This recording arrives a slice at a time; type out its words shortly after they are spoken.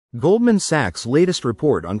Goldman Sachs' latest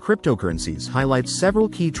report on cryptocurrencies highlights several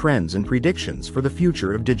key trends and predictions for the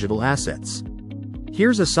future of digital assets.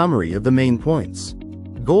 Here's a summary of the main points.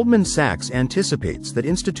 Goldman Sachs anticipates that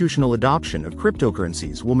institutional adoption of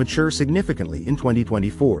cryptocurrencies will mature significantly in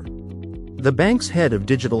 2024. The bank's head of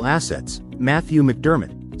digital assets, Matthew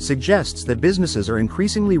McDermott, suggests that businesses are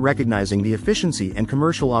increasingly recognizing the efficiency and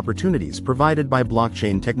commercial opportunities provided by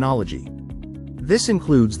blockchain technology. This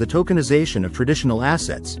includes the tokenization of traditional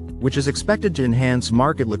assets, which is expected to enhance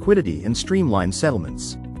market liquidity and streamline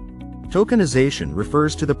settlements. Tokenization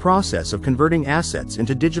refers to the process of converting assets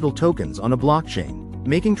into digital tokens on a blockchain,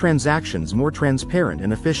 making transactions more transparent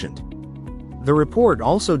and efficient. The report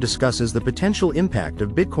also discusses the potential impact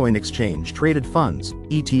of Bitcoin exchange-traded funds,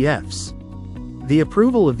 ETFs. The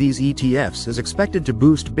approval of these ETFs is expected to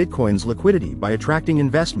boost Bitcoin's liquidity by attracting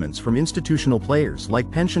investments from institutional players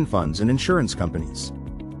like pension funds and insurance companies.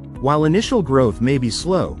 While initial growth may be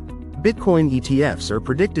slow, Bitcoin ETFs are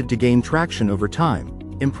predicted to gain traction over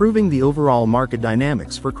time, improving the overall market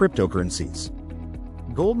dynamics for cryptocurrencies.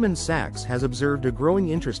 Goldman Sachs has observed a growing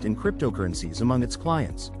interest in cryptocurrencies among its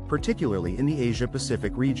clients, particularly in the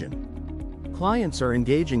Asia-Pacific region. Clients are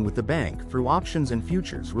engaging with the bank through options and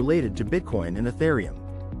futures related to Bitcoin and Ethereum.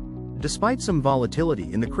 Despite some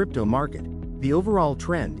volatility in the crypto market, the overall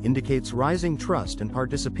trend indicates rising trust and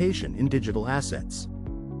participation in digital assets.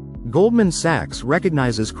 Goldman Sachs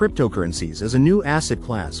recognizes cryptocurrencies as a new asset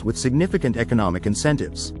class with significant economic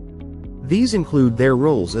incentives. These include their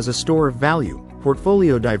roles as a store of value,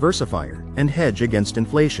 portfolio diversifier, and hedge against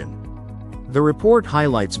inflation. The report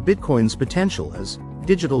highlights Bitcoin's potential as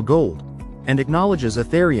digital gold and acknowledges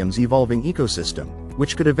Ethereum's evolving ecosystem,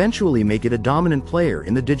 which could eventually make it a dominant player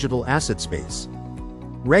in the digital asset space.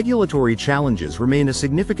 Regulatory challenges remain a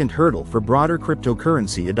significant hurdle for broader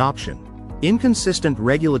cryptocurrency adoption. Inconsistent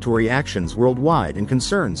regulatory actions worldwide and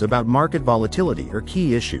concerns about market volatility are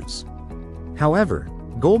key issues. However,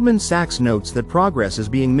 Goldman Sachs notes that progress is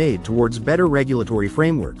being made towards better regulatory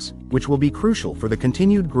frameworks, which will be crucial for the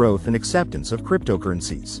continued growth and acceptance of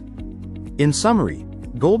cryptocurrencies. In summary,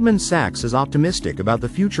 Goldman Sachs is optimistic about the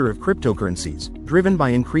future of cryptocurrencies, driven by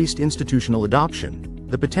increased institutional adoption,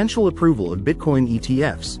 the potential approval of Bitcoin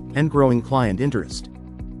ETFs, and growing client interest.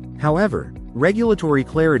 However, regulatory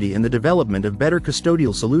clarity and the development of better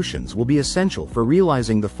custodial solutions will be essential for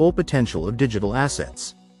realizing the full potential of digital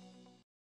assets.